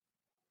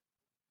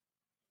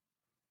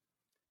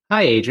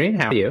Hi, Adrian.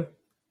 How are you?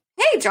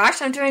 Hey,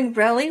 Josh, I'm doing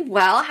really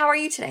well. How are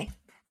you today?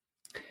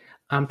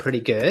 I'm pretty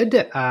good.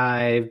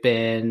 I've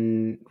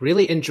been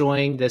really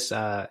enjoying this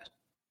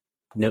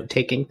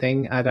note-taking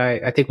thing. And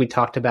I think we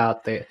talked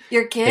about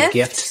Your the gift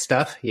gift?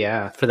 stuff.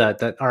 Yeah, for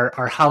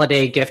our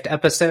holiday gift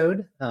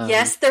episode.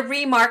 Yes, the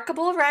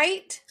remarkable,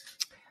 right?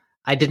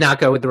 I did not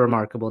go with the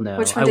remarkable. No,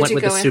 Which one did you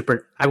go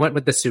with? I went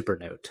with the super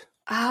note.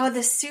 Oh,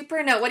 the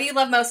super note. What do you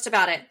love most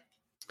about it?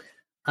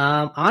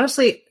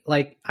 Honestly,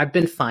 like I've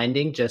been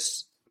finding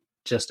just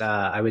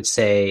I would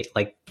say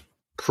like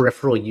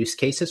peripheral use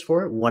cases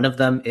for it. One of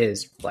them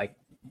is like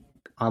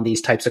on these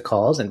types of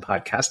calls and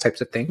podcast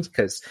types of things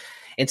because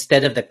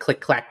instead of the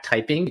click clack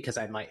typing, because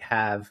I might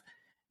have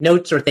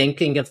notes or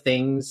thinking of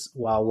things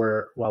while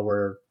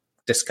we're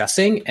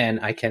discussing, and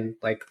I can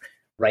like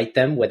write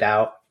them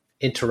without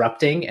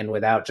interrupting and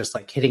without just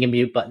like hitting a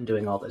mute button,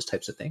 doing all those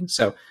types of things.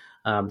 So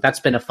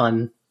that's been a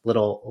fun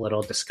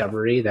little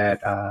discovery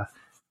that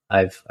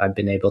I've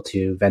been able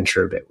to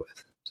venture a bit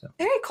with. So.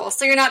 Very cool.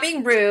 So you're not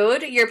being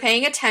rude. You're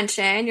paying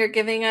attention. You're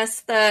giving us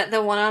the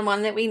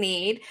one-on-one that we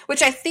need,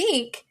 which I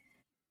think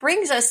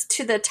brings us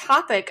to the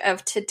topic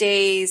of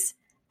today's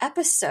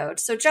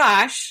episode. So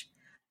Josh,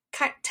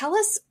 tell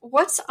us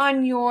what's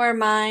on your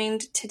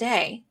mind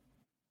today.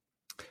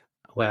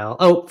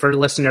 Well, for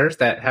listeners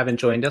that haven't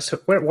joined us,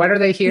 what are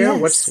they here?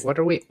 Yes. What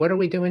are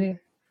we doing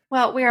here?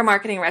 Well, we are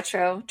Marketing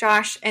Retro,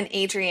 Josh and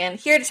Adrian,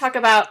 here to talk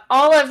about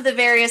all of the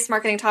various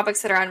marketing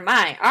topics that are on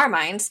our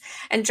minds.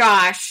 And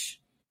Josh,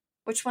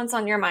 which one's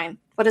on your mind?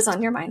 What is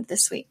on your mind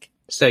this week?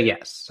 So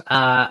yes,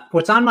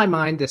 what's on my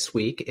mind this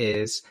week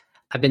is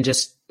I've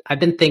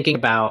been thinking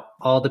about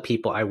all the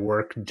people I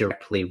work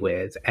directly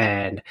with,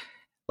 and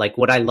like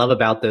what I love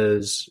about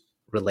those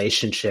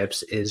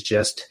relationships is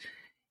just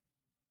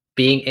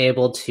being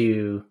able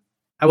to,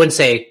 I wouldn't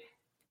say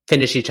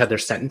finish each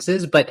other's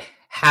sentences, but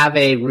have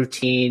a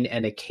routine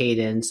and a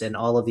cadence and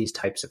all of these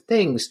types of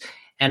things.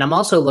 And I'm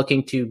also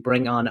looking to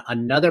bring on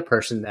another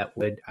person that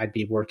I'd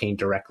be working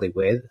directly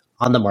with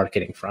on the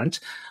marketing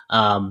front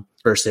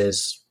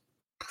versus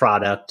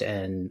product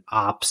and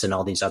ops and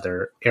all these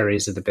other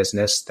areas of the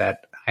business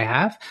that I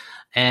have.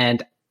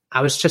 And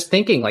I was just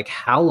thinking, like,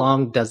 how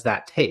long does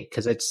that take?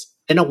 Because it's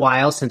been a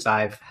while since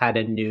I've had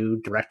a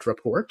new direct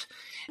report.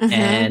 Mm-hmm.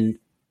 And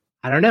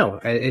I don't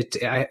know,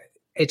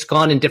 it's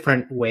gone in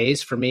different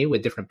ways for me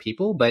with different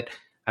people, but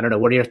I don't know.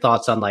 What are your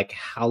thoughts on like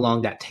how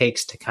long that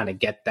takes to kind of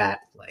get that,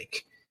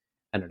 like,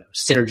 I don't know,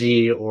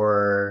 synergy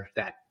or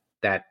that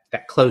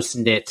close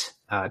knit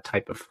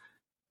type of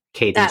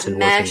cadence and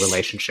working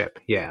relationship?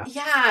 Yeah.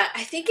 Yeah.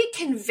 I think it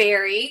can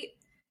vary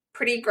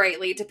pretty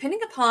greatly depending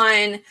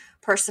upon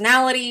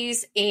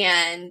personalities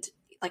and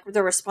like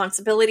the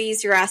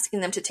responsibilities you're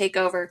asking them to take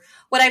over.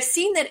 What I've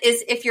seen that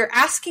is if you're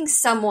asking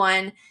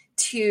someone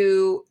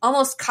to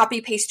almost copy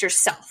paste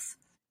yourself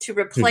to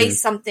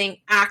replace something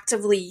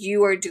actively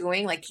you are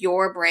doing, like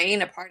your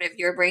brain, a part of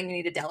your brain you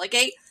need to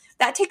delegate,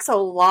 that takes a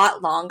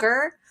lot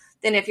longer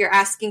than if you're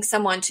asking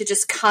someone to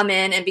just come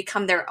in and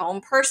become their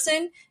own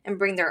person and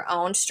bring their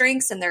own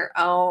strengths and their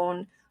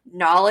own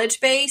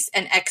knowledge base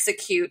and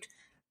execute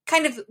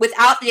kind of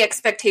without the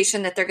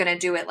expectation that they're going to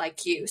do it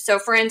like you. So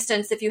for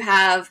instance, if you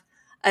have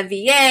a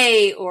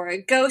VA or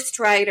a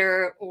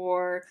ghostwriter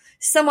or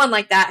someone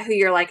like that who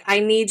you're like,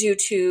 I need you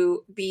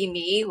to be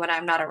me when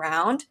I'm not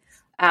around,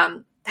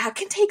 that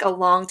can take a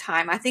long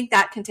time. I think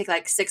that can take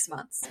like 6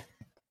 months.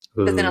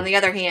 Ooh. But then on the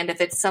other hand,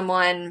 if it's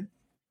someone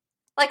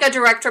like a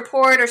direct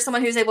report or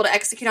someone who's able to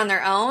execute on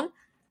their own,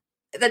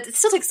 that it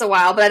still takes a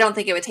while, but I don't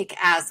think it would take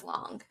as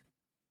long.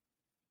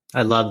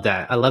 I love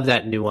that. I love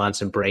that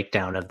nuance and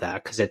breakdown of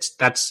that because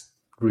that's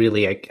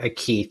really a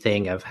key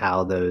thing of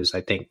how those,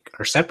 I think,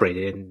 are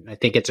separated. And I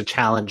think it's a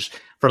challenge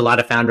for a lot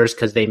of founders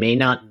because they may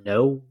not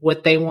know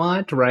what they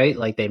want, right?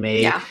 Like they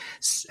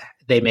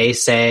may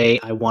say,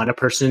 I want a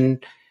person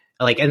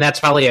like, and that's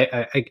probably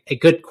a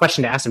good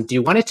question to ask them. Do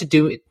you want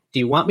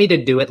me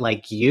to do it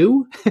like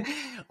you?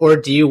 Or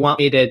do you want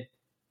me to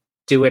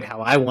do it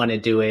how I want to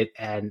do it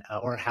and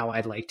or how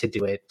I'd like to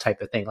do it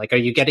type of thing? Like, are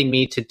you getting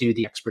me to do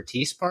the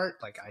expertise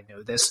part? Like, I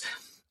know this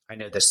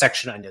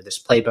section, I know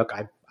this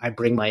playbook. I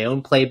bring my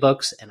own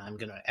playbooks and I'm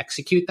going to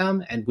execute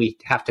them. And we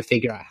have to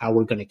figure out how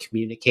we're going to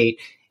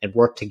communicate and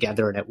work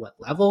together and at what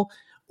level.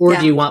 Or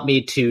do you want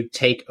me to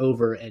take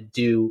over and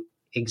do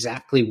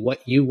exactly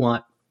what you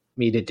want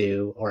me to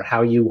do or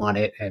how you want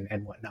it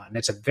and whatnot? And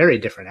it's a very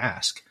different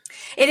ask.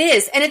 It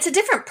is. And it's a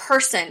different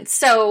person.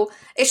 So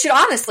it should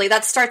honestly,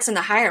 that starts in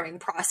the hiring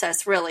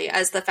process, really.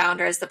 As the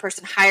founder, as the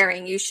person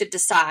hiring, you should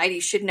decide, you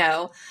should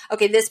know,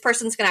 okay, this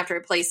person's going to have to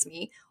replace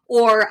me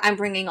or I'm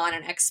bringing on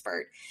an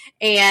expert.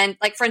 And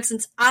like, for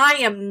instance, I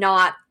am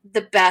not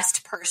the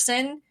best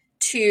person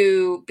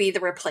to be the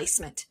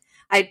replacement.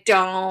 I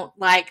don't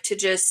like to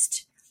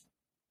just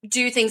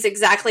do things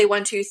exactly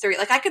 1, 2, 3.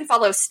 Like I can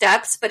follow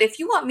steps, but if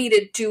you want me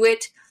to do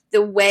it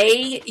the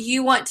way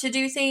you want to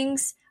do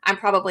things, I'm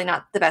probably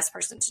not the best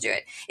person to do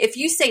it. If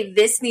you say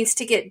this needs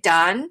to get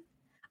done,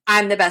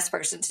 I'm the best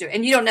person to do it.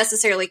 And you don't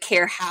necessarily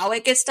care how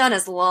it gets done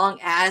as long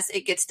as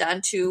it gets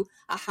done to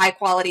a high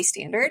quality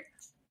standard.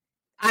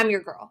 I'm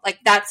your girl. Like,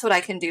 that's what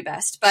I can do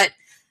best. But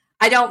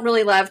I don't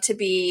really love to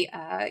be,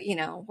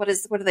 what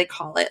do they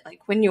call it?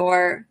 Like when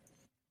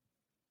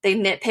they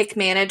nitpick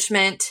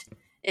management.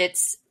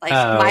 It's like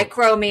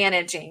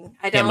micromanaging.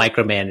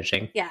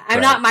 Micromanaging. Yeah,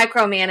 I'm not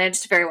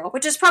micromanaged very well,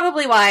 which is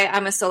probably why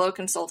I'm a solo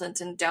consultant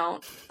and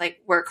don't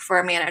like work for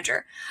a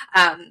manager.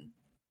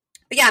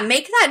 But yeah,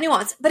 make that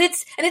nuance. But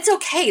it's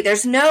okay.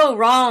 There's no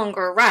wrong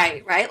or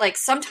right? Like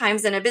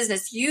sometimes in a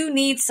business, you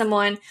need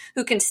someone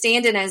who can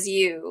stand in as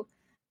you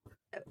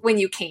when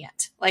you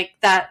can't. Like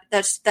that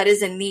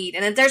is a need.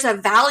 And there's a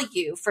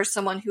value for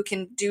someone who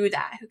can do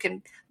that, who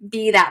can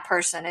be that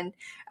person and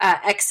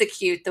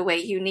execute the way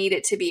you need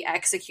it to be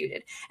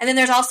executed. And then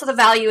there's also the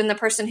value in the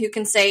person who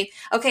can say,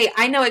 okay,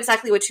 I know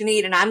exactly what you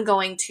need and I'm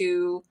going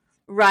to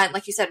run,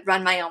 like you said,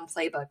 run my own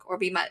playbook or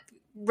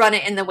run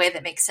it in the way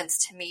that makes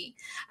sense to me.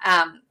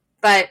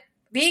 But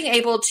being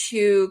able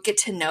to get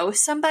to know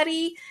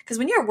somebody, because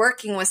when you're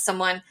working with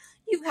someone,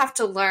 you have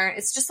to learn.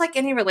 It's just like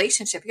any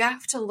relationship. You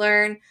have to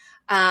learn,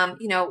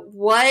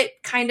 what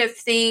kind of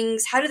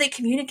things, how do they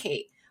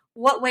communicate?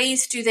 What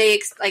ways do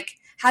they,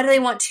 how do they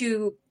want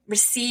to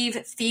receive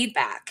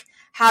feedback?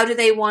 How do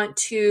they want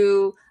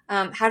to,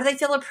 how do they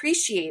feel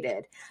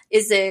appreciated?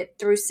 Is it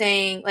through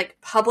saying like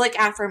public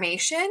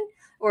affirmation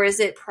or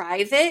is it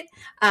private?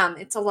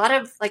 It's a lot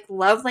of like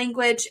love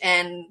language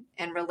and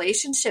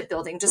relationship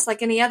building, just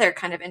like any other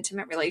kind of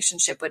intimate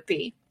relationship would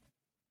be.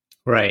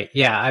 Right.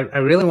 Yeah. I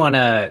really want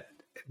to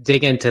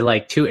dig into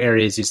like two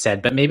areas you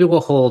said, but maybe we'll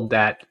hold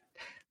that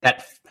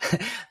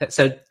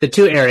so the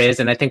two areas,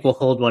 and I think we'll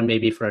hold one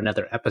maybe for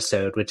another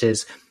episode, which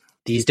is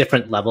these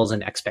different levels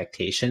and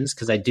expectations,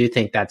 because I do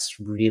think that's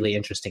really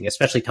interesting,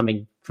 especially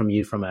coming from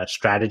you from a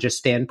strategist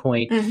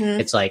standpoint. Mm-hmm.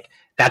 It's like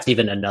that's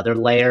even another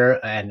layer,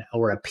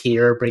 or a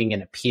peer, bringing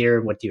in a peer,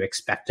 what do you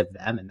expect of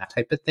them and that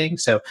type of thing.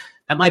 So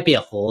that might be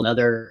a whole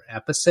other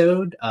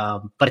episode.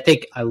 But I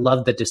think I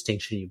love the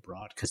distinction you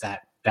brought, because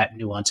that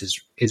nuance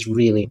is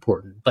really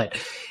important. But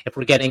if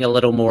we're getting a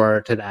little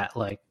more to that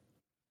like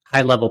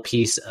high level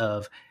piece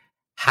of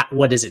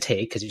what does it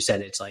take? Because you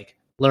said it's like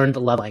learn the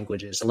love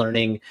languages,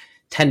 learning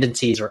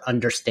tendencies or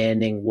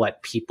understanding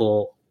what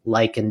people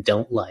like and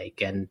don't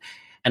like. And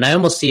I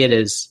almost see it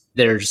as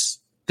there's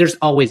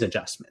always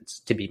adjustments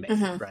to be made,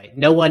 mm-hmm. right?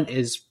 No one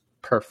is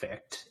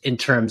perfect in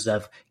terms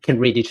of can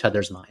read each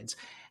other's minds.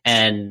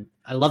 And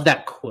I love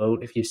that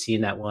quote, if you've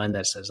seen that one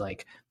that says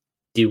like,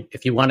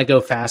 if you want to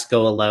go fast,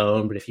 go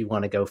alone, but if you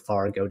want to go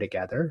far, go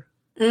together.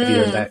 Have you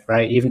heard that,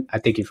 right? I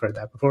think you've heard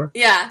that before.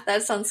 Yeah,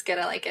 that sounds good.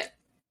 I like it.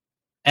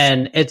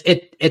 And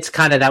it's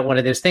kind of that one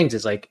of those things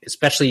is like,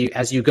 especially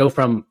as you go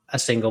from a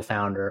single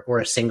founder or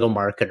a single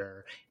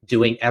marketer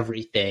doing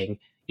everything,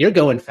 you're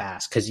going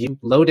fast because you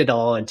load it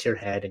all into your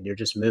head and you're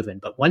just moving.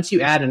 But once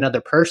you add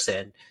another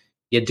person,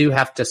 you do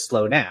have to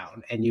slow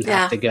down and you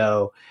have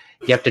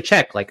to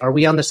check, like, are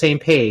we on the same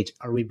page?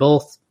 Are we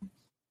both,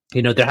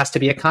 there has to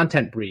be a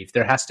content brief.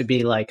 There has to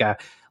be like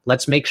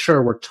let's make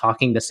sure we're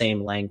talking the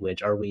same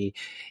language. Are we?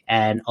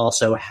 And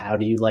also, how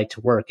do you like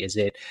to work?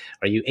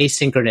 Are you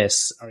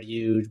asynchronous?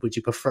 Would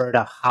you prefer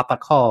to hop a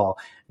call?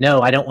 No,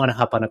 I don't want to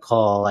hop on a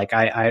call. Like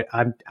I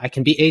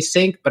can be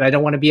async, but I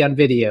don't want to be on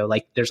video.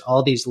 Like there's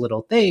all these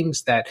little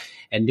things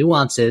and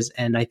nuances.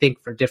 And I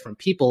think for different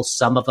people,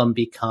 some of them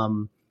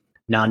become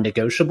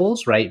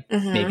non-negotiables, right?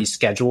 Mm-hmm. Maybe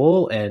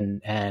schedule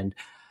and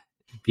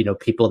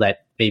people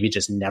that maybe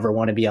just never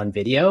want to be on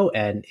video.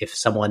 And if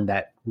someone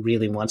that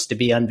really wants to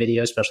be on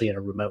video, especially in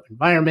a remote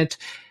environment,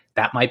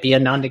 that might be a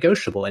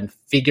non-negotiable. And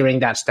figuring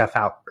that stuff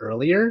out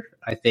earlier,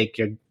 I think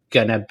you're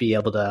going to be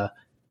able to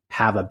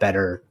have a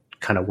better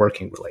kind of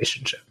working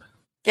relationship.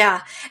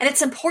 Yeah. And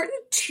it's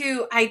important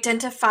to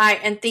identify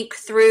and think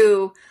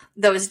through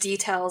those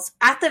details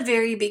at the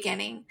very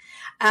beginning.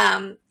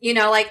 The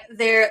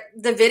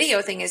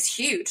video thing is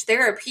huge.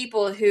 There are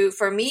people who,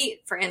 for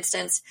me, for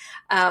instance,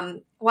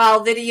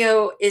 while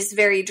video is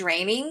very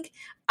draining,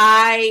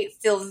 I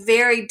feel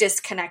very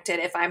disconnected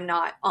if I'm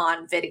not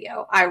on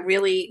video. I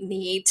really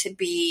need to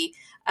be,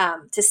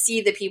 to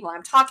see the people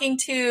I'm talking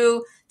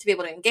to be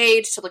able to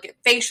engage, to look at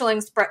facial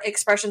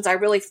expressions. I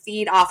really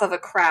feed off of a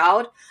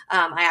crowd.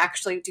 I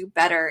actually do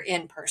better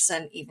in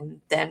person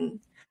even than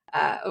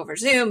over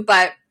Zoom,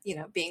 but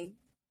being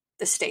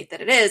the state that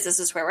it is, this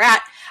is where we're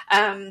at.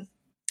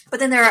 But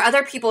then there are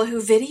other people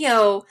who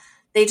video,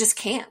 they just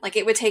can't. Like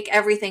it would take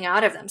everything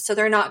out of them. So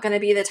they're not going to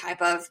be the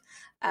type of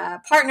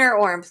partner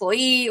or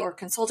employee or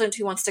consultant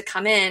who wants to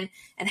come in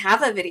and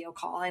have a video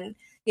call. And,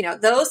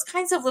 those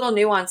kinds of little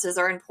nuances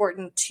are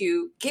important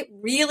to get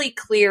really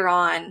clear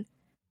on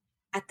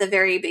at the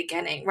very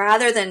beginning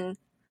rather than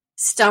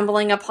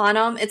stumbling upon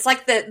them. It's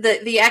like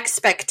the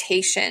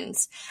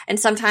expectations. And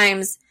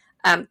sometimes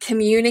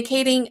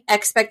communicating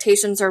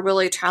expectations are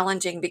really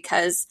challenging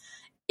because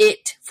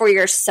it for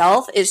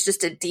yourself is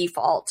just a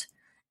default.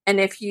 And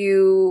if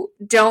you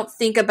don't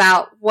think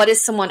about what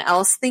is someone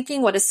else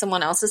thinking, what is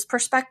someone else's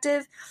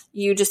perspective,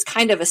 you just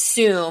kind of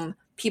assume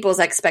people's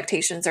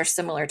expectations are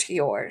similar to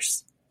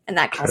yours, and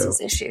that causes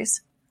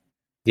issues.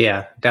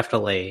 Yeah,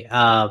 definitely.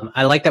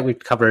 I like that we've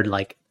covered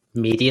like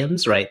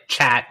mediums, right?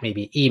 Chat,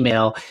 maybe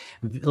email,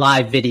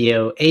 live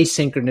video,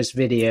 asynchronous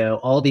video,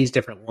 all these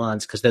different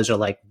ones, because those are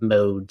like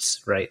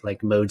modes, right?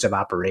 Like modes of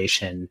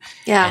operation.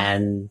 Yeah.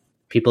 And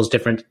people's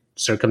different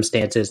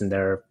circumstances in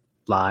their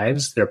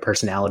lives, their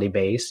personality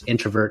base,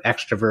 introvert,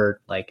 extrovert,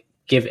 like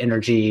give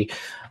energy,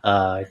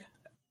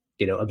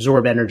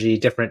 absorb energy,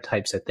 different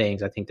types of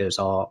things. I think those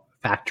all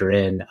factor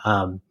in.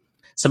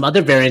 Some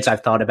other variants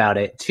I've thought about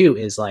it too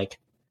is like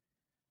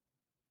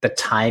the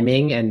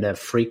timing and the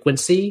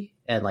frequency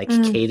and like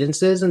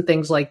cadences and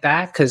things like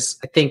that. Cause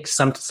I think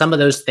some of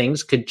those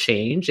things could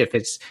change if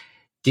it's,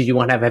 do you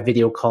want to have a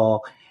video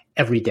call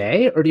every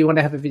day, or do you want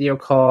to have a video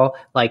call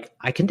like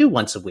I can do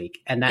once a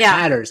week, and that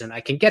matters, and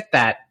I can get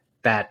that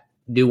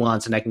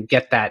nuance, and I can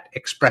get that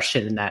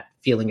expression and that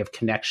feeling of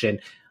connection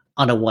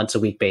on a once a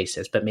week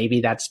basis. But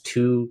maybe that's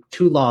too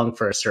long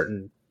for a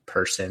certain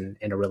person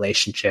in a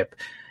relationship,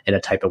 in a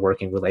type of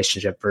working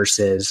relationship,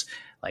 versus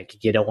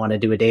like you don't want to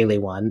do a daily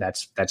one.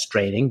 That's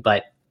draining,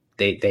 but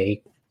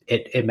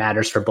it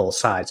matters for both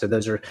sides. So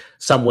those are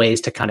some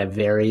ways to kind of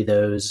vary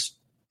those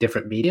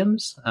different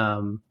mediums.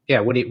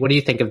 What do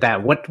you think of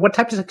that? What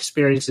types of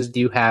experiences do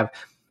you have,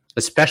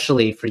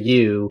 especially for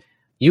you?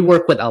 You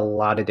work with a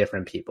lot of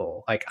different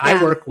people. Like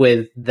I work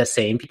with the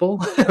same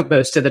people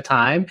most of the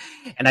time,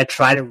 and I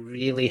try to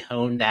really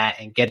hone that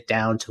and get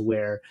down to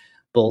where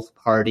both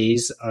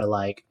parties are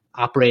like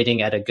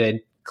operating at a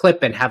good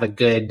clip and have a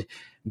good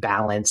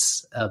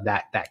balance of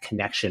that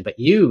connection. But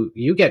you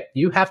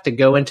have to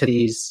go into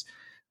these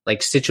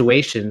like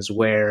situations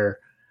where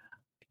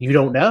you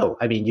don't know.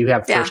 I mean, you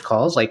have first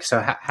calls. Like, so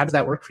how does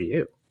that work for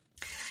you?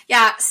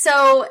 Yeah.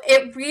 So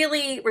it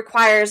really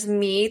requires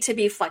me to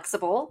be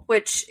flexible,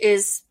 which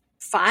is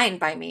fine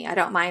by me. I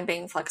don't mind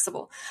being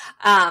flexible.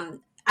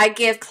 I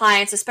give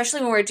clients,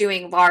 especially when we're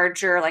doing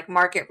larger, like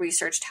market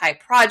research type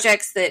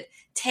projects that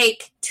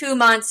take 2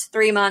 months,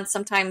 3 months,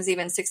 sometimes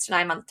even 6 to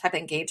 9 month type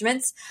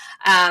engagements,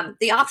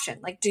 the option,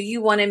 like, do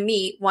you want to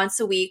meet once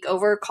a week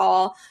over a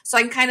call? So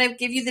I can kind of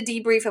give you the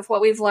debrief of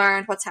what we've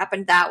learned, what's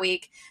happened that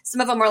week.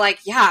 Some of them were like,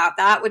 yeah,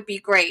 that would be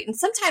great. And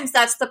sometimes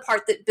that's the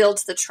part that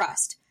builds the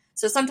trust.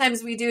 So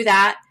sometimes we do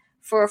that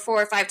for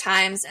 4 or 5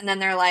 times. And then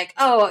they're like,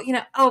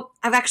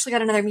 I've actually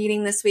got another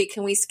meeting this week.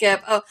 Can we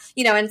skip?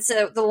 And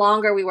so the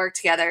longer we work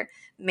together,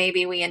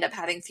 maybe we end up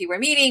having fewer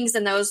meetings,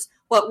 and those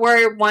what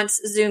were once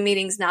Zoom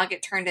meetings now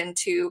get turned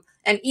into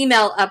an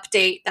email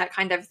update, that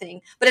kind of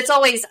thing. But it's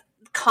always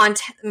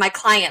my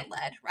client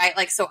led, right?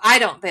 Like, so I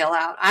don't bail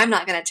out. I'm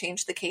not going to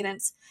change the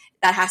cadence.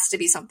 That has to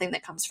be something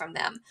that comes from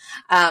them.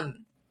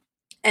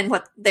 And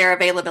what their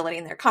availability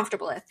and they're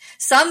comfortable with.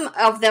 Some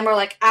of them are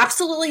like,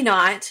 absolutely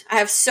not. I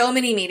have so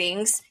many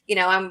meetings.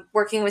 I'm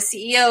working with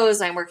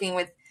CEOs. I'm working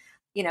with,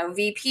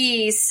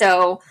 VPs.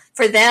 So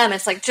for them,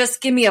 it's like,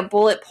 just give me a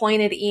bullet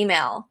pointed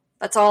email.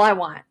 That's all I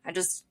want. I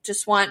just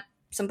want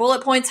some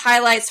bullet points,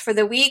 highlights for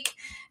the week,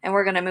 and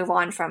we're going to move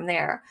on from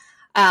there.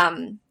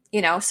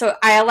 So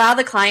I allow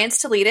the clients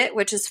to lead it,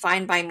 which is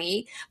fine by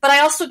me, but I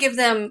also give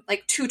them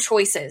like 2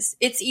 choices.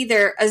 It's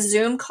either a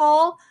Zoom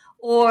call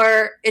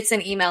or it's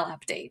an email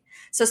update.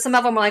 So some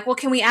of them are like, well,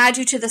 can we add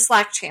you to the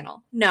Slack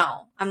channel?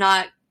 No, I'm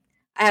not.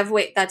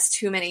 That's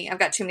too many. I've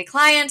got too many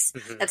clients.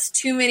 Mm-hmm. That's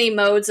too many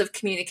modes of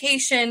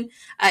communication.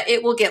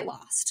 It will get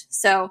lost.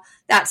 So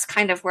that's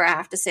kind of where I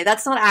have to say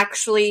that's not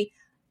actually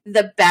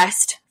the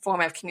best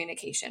form of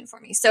communication for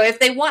me. So if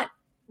they want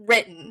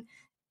written,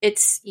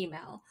 it's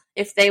email.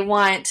 If they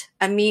want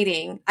a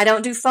meeting, I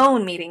don't do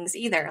phone meetings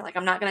either. Like,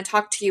 I'm not going to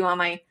talk to you on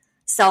my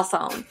cell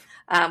phone.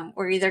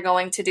 We're either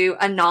going to do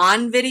a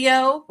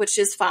non-video, which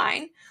is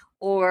fine,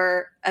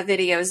 or a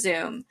video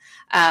Zoom.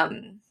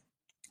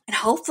 And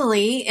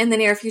hopefully in the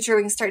near future,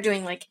 we can start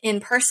doing like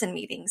in-person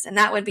meetings, and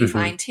that would be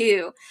fine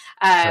too.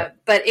 Sure.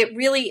 But it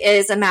really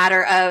is a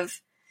matter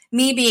of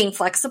me being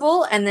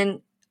flexible, and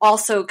then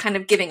also kind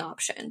of giving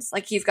options.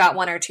 Like, you've got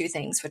 1 or 2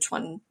 things. Which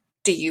one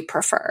do you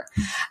prefer?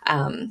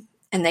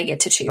 And they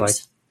get to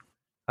choose.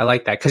 I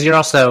like that, because you're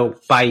also,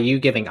 by you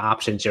giving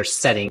options, you're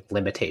setting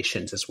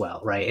limitations as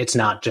well, right? It's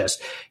not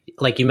just,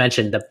 like you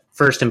mentioned, the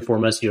first and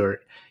foremost, you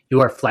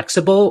are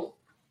flexible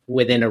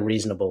within a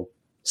reasonable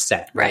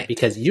set, right?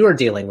 Because you are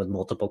dealing with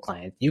multiple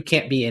clients. You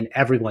can't be in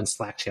everyone's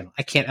Slack channel.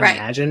 I can't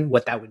imagine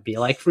what that would be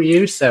like for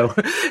you. So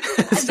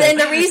then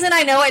the reason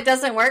I know it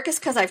doesn't work is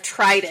because I've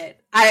tried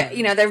it.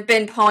 There have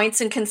been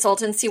points in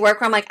consultancy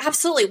work where I'm like,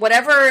 absolutely,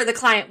 whatever the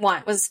client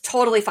want was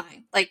totally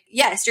fine. Like,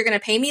 yes, you're going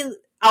to pay me.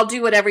 I'll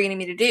do whatever you need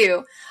me to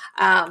do.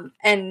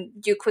 And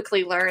you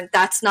quickly learn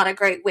that's not a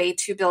great way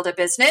to build a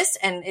business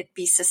and it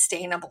be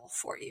sustainable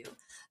for you.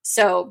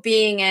 So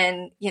being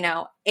in,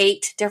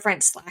 8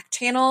 different Slack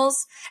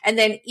channels, and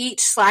then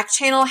each Slack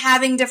channel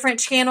having different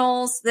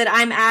channels that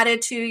I'm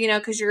added to,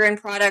 because you're in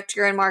product,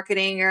 you're in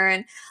marketing, you're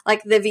in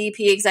like the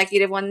VP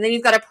executive one. And then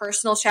you've got a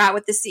personal chat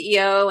with the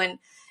CEO, and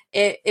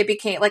it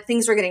became like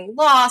things were getting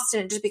lost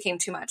and it just became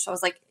too much. So I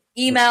was like,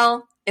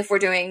 email, if we're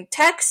doing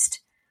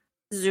text,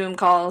 Zoom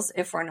calls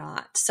if we're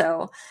not.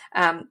 So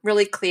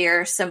really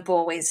clear,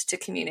 simple ways to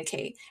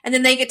communicate. And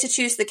then they get to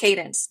choose the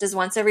cadence. Does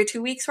once every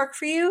 2 weeks work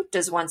for you?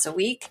 Does once a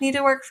week need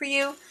to work for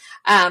you?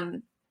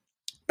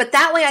 But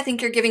that way, I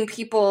think you're giving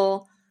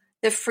people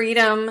the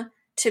freedom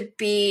to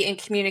be and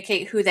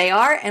communicate who they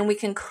are, and we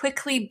can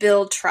quickly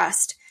build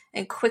trust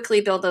and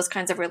quickly build those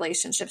kinds of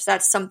relationships.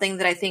 That's something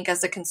that I think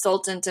as a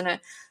consultant and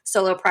a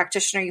solo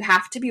practitioner, you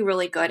have to be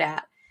really good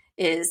at.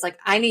 Is like,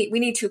 we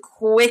need to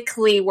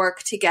quickly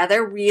work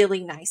together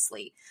really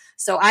nicely.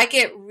 So I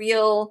get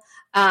real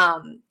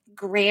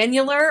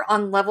granular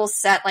on level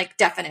set, like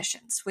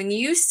definitions. When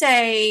you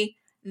say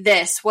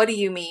this, what do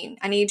you mean?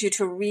 I need you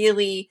to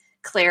really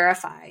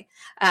clarify,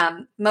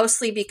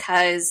 mostly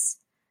because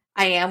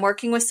I am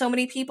working with so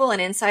many people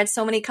and inside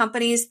so many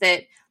companies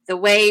that the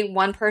way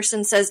one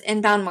person says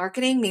inbound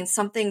marketing means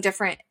something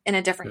different in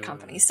a different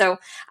company. So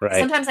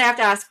sometimes I have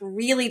to ask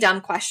really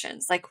dumb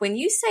questions. Like, when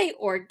you say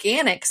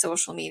organic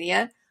social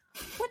media,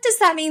 what does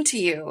that mean to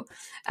you?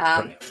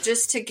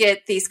 Just to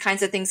get these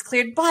kinds of things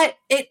cleared. But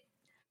it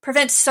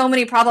prevents so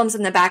many problems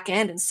in the back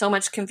end and so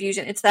much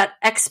confusion. It's that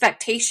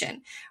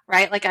expectation,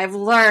 right? Like, I've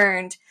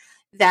learned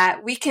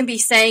that we can be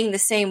saying the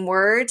same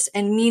words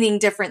and meaning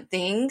different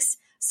things.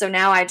 So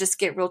now I just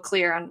get real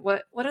clear on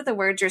what are the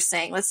words you're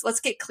saying. Let's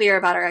get clear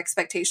about our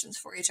expectations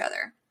for each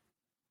other.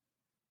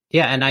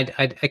 Yeah, and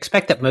I'd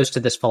expect that most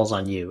of this falls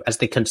on you as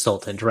the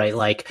consultant, right?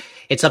 Like,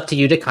 it's up to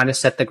you to kind of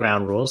set the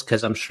ground rules,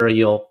 because I'm sure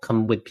you'll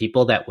come with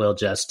people that will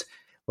just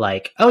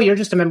like, oh, you're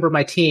just a member of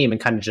my team, and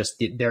kind of just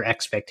their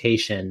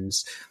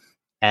expectations.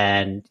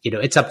 And,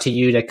 it's up to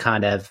you to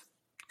kind of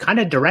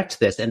direct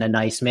this in a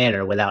nice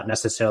manner without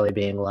necessarily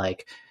being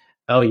like,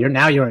 oh, you're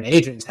in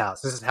Adrian's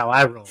house. This is how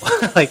I roll,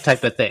 like,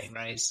 type of thing,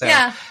 right? So,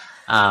 yeah.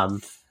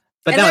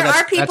 But there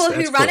are people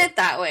who run it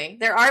that way.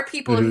 There are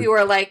people who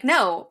are like,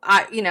 no,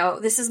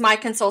 this is my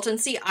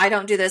consultancy. I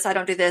don't do this. I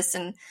don't do this.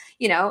 And,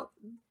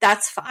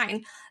 that's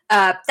fine.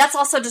 That's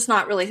also just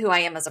not really who I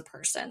am as a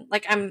person.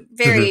 Like, I'm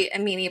very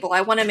amenable.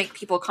 I want to make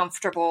people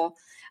comfortable.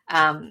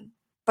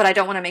 But I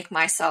don't want to make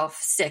myself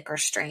sick or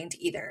strained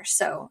either.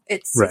 So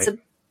it's a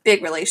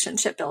big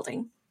relationship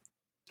building.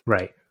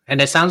 Right. And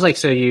it sounds like,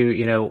 so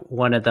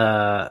one of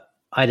the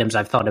items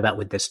I've thought about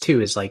with this too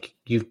is like,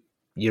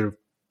 you're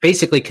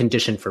basically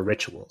conditioned for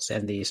rituals,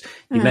 and these,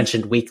 you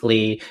mentioned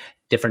weekly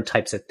different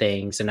types of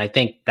things. And I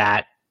think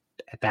that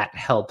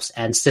helps,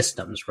 and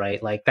systems,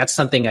 right? Like, that's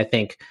something I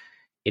think,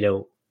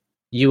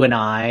 you and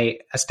I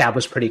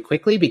established pretty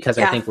quickly, because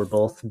I think we're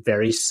both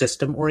very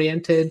system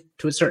oriented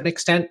to a certain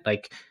extent.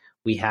 Like,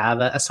 we have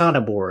a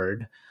Asana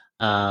board.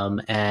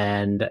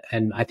 And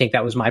I think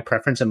that was my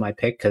preference and my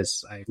pick,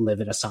 because I live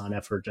in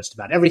Asana for just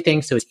about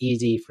everything. So it's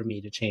easy for me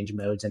to change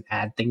modes and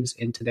add things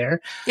into there.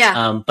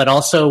 Yeah. But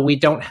also, we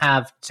don't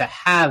have to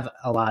have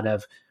a lot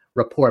of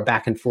rapport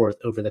back and forth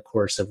over the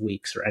course of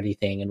weeks or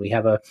anything. And we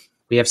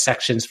have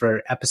sections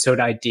for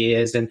episode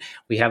ideas, and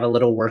we have a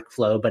little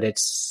workflow, but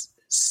it's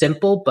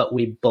simple, but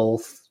we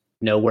both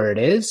know where it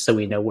is. So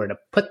we know where to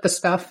put the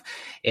stuff.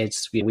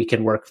 We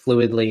can work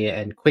fluidly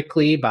and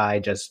quickly by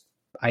just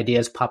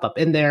ideas pop up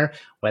in there,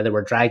 whether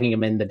we're dragging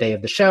them in the day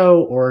of the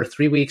show or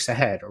 3 weeks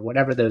ahead or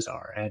whatever those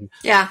are. And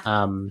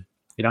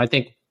I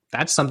think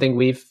that's something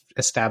we've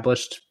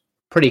established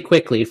pretty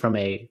quickly from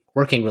a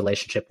working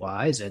relationship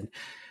wise, and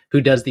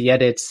who does the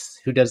edits,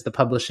 who does the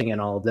publishing, and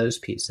all of those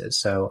pieces.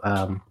 So,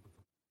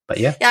 but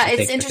yeah.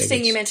 It's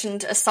interesting you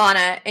mentioned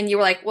Asana, and you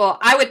were like, well,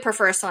 I would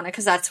prefer Asana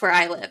because that's where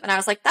I live. And I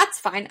was like, that's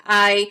fine.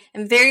 I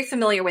am very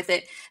familiar with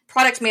it.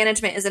 Product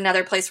management is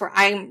another place where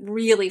I'm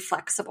really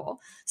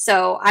flexible.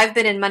 So I've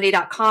been in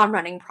Monday.com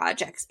running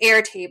projects,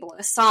 Airtable,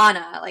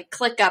 Asana, like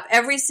ClickUp,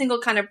 every single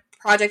kind of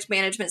project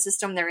management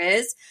system there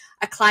is,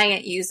 a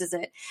client uses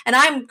it. And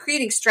I'm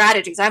creating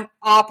strategies. I'm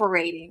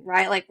operating,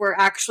 right? Like, we're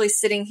actually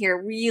sitting here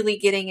really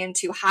getting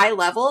into high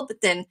level,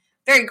 but then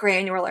very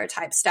granular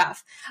type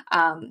stuff.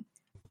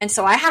 And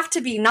so I have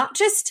to be not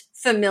just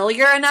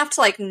familiar enough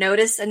to like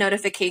notice a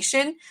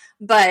notification,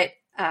 but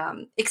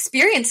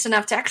experienced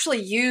enough to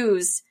actually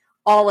use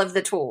all of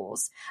the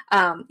tools.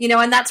 And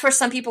that's where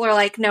some people are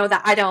like, no,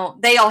 that I don't,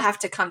 they all have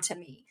to come to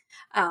me.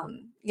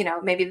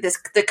 Maybe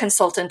the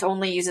consultant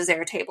only uses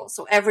Airtable.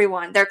 So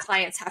their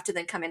clients have to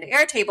then come into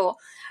Airtable.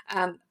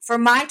 For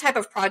my type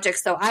of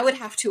projects though, I would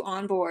have to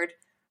onboard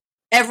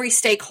every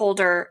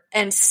stakeholder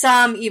and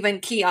some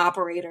even key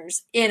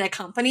operators in a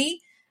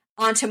company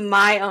onto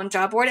my own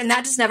job board. And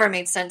that just never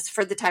made sense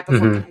for the type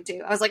of work I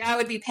do. I was like, I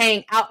would be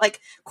paying out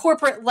like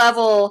corporate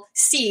level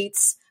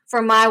seats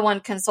for my one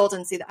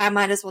consultancy that I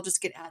might as well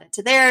just get added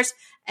to theirs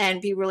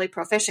and be really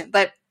proficient.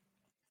 But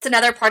it's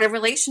another part of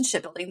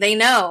relationship building. They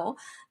know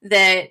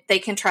that they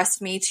can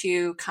trust me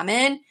to come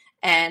in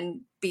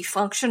and be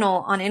functional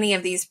on any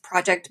of these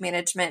project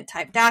management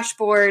type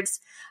dashboards.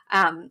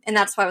 And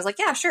that's why I was like,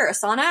 yeah, sure.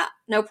 Asana,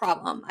 no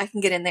problem. I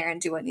can get in there and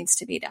do what needs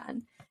to be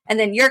done. And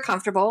then you're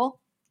comfortable.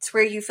 It's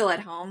where you feel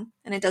at home,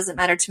 and it doesn't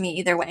matter to me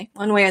either way.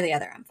 One way or the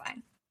other, I'm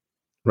fine.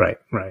 Right.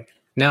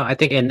 No, I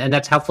think, and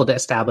that's helpful to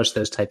establish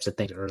those types of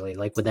things early,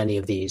 like with any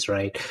of these,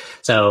 right?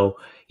 So,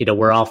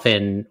 we're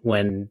often,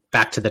 when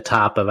back to the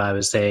top of, I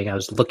was saying, I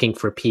was looking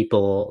for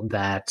people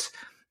that,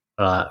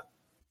 uh,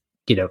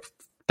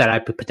 that I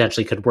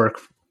potentially could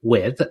work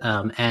with.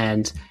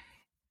 And,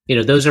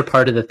 those are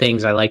part of the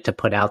things I like to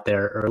put out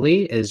there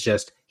early is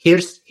just,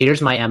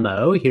 here's my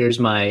MO, here's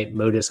my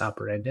modus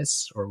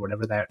operandus, or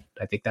whatever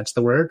I think that's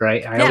the word,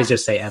 right? I always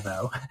just say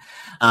MO.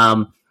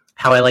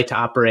 How I like to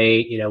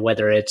operate,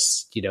 whether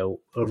it's,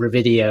 over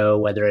video,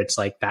 whether it's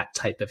like that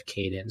type of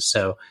cadence.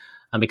 So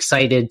I'm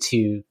excited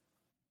to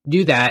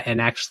do that and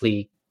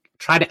actually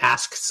try to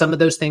ask some of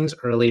those things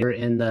earlier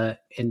in the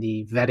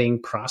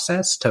vetting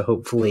process to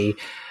hopefully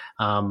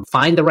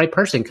find the right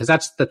person. Cause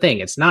that's the thing.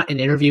 It's not an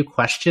interview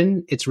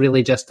question. It's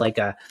really just like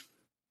a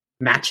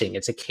matching.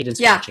 It's a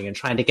cadence matching and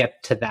trying to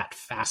get to that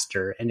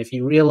faster. And if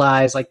you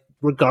realize, like,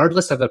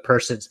 regardless of the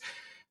person's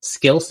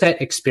skill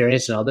set,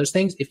 experience, and all those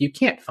things, if you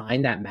can't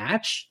find that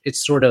match,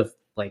 it's sort of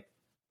like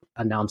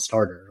a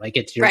non-starter. Like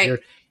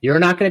you're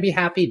not going to be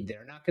happy.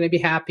 They're not going to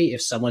be happy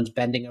if someone's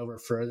bending over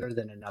further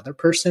than another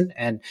person.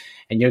 And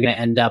you're going to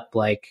end up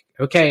like,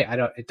 okay,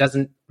 it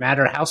doesn't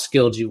matter how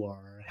skilled you are,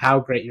 or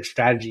how great your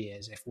strategy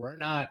is. If we're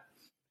not,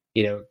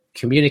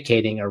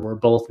 communicating, or we're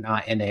both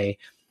not in a,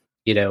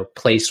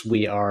 place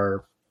we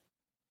are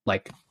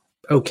like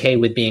okay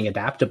with being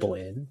adaptable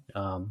in,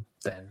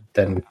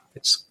 then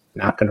it's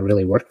not going to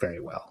really work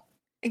very well.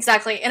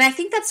 Exactly. And I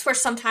think that's where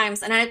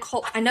sometimes, and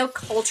I know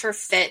culture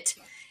fit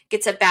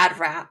gets a bad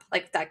rap.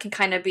 Like that can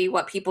kind of be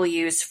what people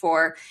use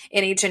for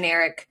any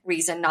generic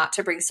reason not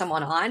to bring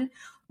someone on.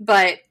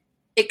 But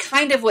it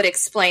kind of would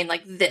explain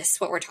like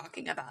this, what we're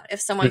talking about. If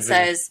someone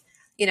says,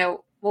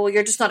 well,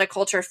 you're just not a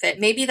culture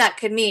fit, maybe that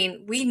could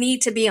mean we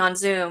need to be on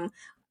Zoom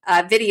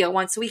video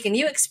once a week. And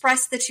you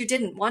expressed that you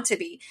didn't want to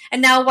be.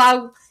 And now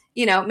while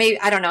maybe,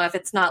 I don't know if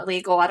it's not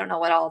legal. I don't know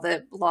what all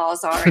the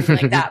laws are or anything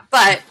like that,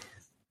 but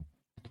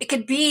it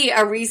could be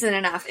a reason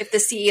enough if the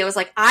CEO is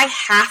like, I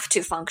have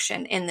to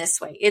function in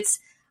this way.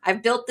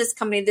 I've built this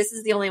company. This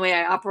is the only way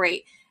I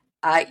operate.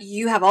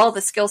 You have all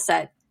the skill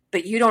set,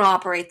 but you don't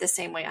operate the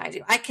same way I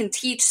do. I can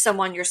teach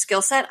someone your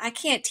skill set. I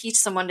can't teach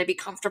someone to be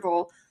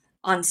comfortable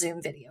on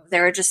Zoom video.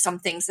 There are just some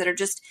things that are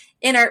just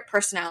inert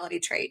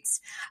personality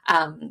traits,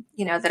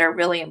 that are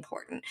really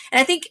important. And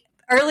I think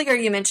earlier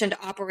you mentioned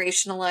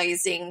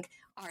operationalizing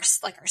our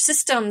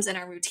systems and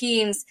our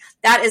routines.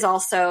 That is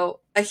also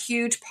a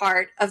huge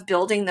part of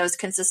building those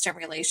consistent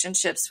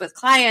relationships with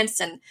clients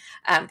and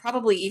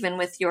probably even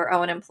with your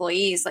own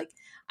employees. Like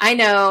I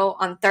know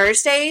on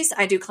Thursdays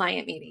I do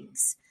client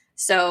meetings,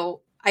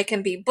 so I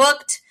can be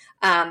booked,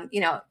 and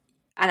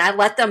I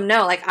let them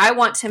know, like, I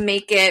want to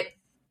make it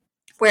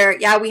where,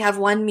 we have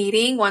one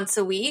meeting once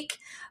a week,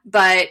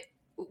 but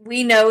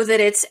we know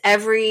that it's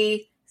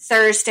every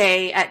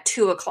Thursday at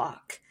 2:00.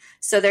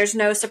 So there's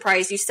no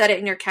surprise. You set it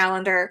in your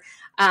calendar.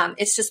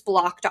 It's just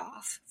blocked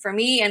off for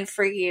me and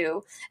for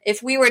you.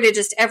 If we were to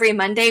just every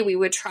Monday, we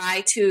would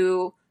try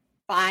to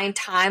find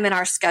time in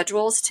our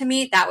schedules to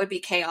meet. That would be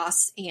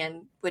chaos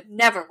and would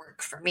never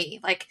work for me.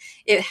 Like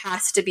it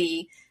has to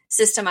be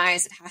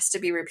systemized. It has to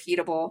be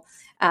repeatable.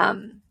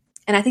 And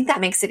I think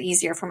that makes it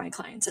easier for my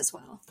clients as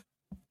well.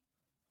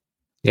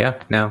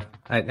 Yeah, no,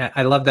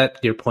 I love that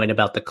your point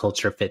about the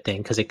culture fit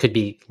thing, because it could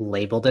be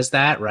labeled as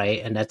that, right?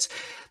 And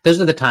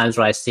those are the times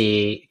where I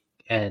see,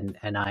 and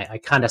I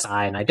kind of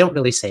sigh, and I don't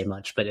really say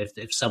much, but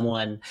if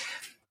someone,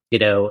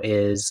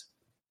 is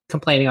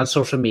complaining on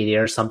social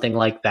media or something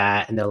like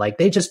that, and they're like,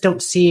 they just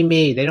don't see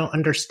me, they don't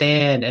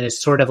understand, and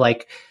it's sort of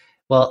like,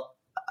 well,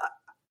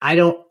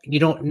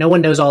 no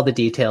one knows all the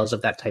details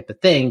of that type of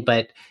thing,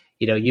 but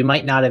you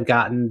might not have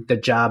gotten the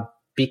job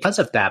because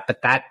of that,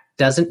 but that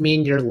doesn't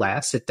mean you're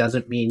less. It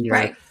doesn't mean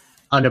you're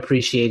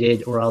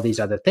unappreciated or all these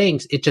other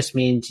things. It just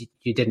means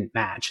you didn't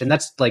match. And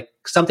that's like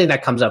something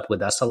that comes up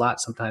with us a lot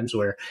sometimes,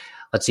 where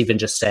let's even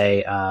just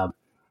say,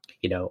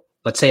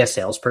 let's say a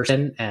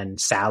salesperson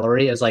and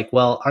salary is like,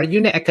 well, our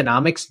unit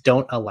economics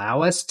don't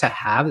allow us to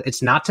have,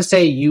 it's not to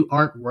say you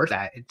aren't worth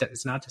that.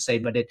 It's not to say,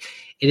 but it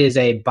is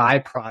a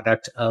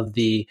byproduct of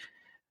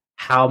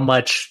how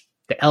much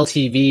the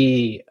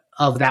LTV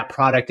of that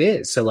product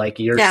is. So like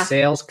your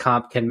sales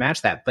comp can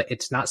match that, but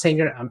it's not saying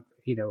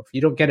if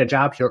you don't get a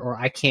job here, or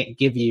I can't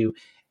give you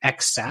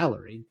X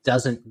salary,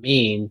 doesn't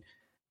mean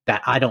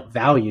that I don't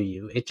value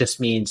you. It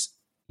just means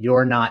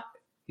you're not,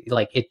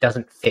 like, it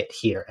doesn't fit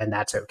here, and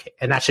that's okay.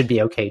 And that should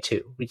be okay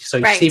too. So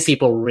you see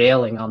people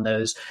railing on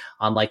those,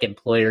 on like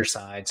employer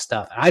side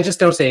stuff. I just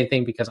don't say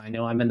anything because I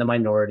know I'm in the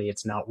minority.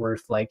 It's not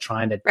worth like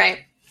trying to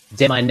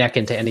dip my neck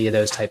into any of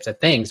those types of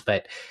things.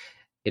 But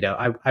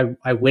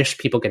I wish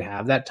people could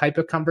have that type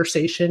of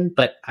conversation,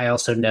 but I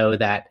also know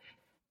that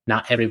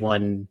not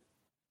everyone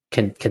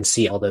can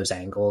see all those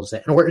angles,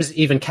 or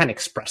even can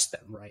express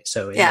them, right?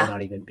 So it will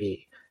not even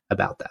be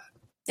about that.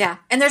 Yeah.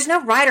 And there's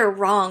no right or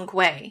wrong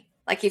way.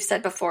 Like you've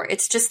said before,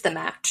 it's just the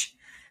match.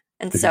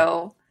 And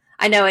so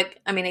I know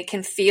it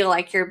can feel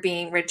like you're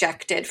being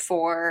rejected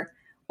for,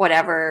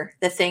 whatever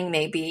the thing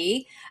may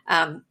be.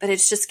 But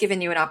it's just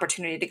giving you an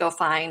opportunity to go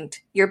find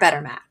your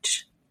better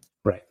match.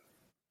 Right.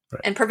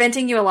 And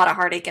preventing you a lot of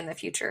heartache in the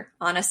future.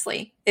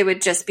 Honestly, it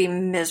would just be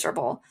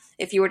miserable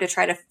if you were to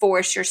try to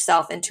force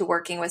yourself into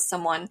working with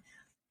someone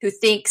who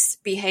thinks,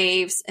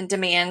 behaves, and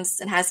demands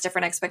and has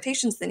different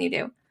expectations than you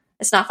do.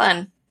 It's not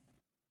fun.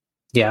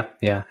 Yeah.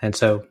 And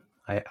so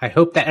I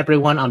hope that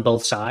everyone on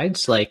both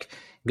sides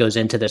goes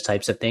into those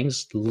types of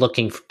things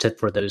looking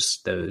for those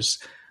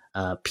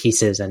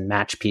pieces and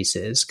match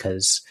pieces,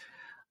 because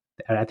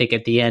I think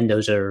at the end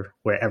those are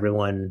where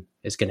everyone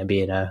is going to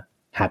be in a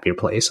happier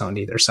place on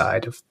either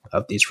side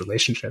of these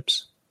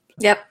relationships.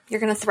 Yep, you're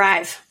going to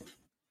thrive.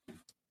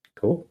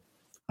 Cool.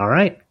 All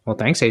right. Well,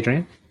 thanks,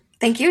 Adrienne.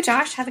 Thank you,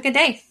 Josh. Have a good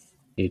day.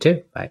 You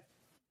too. Bye.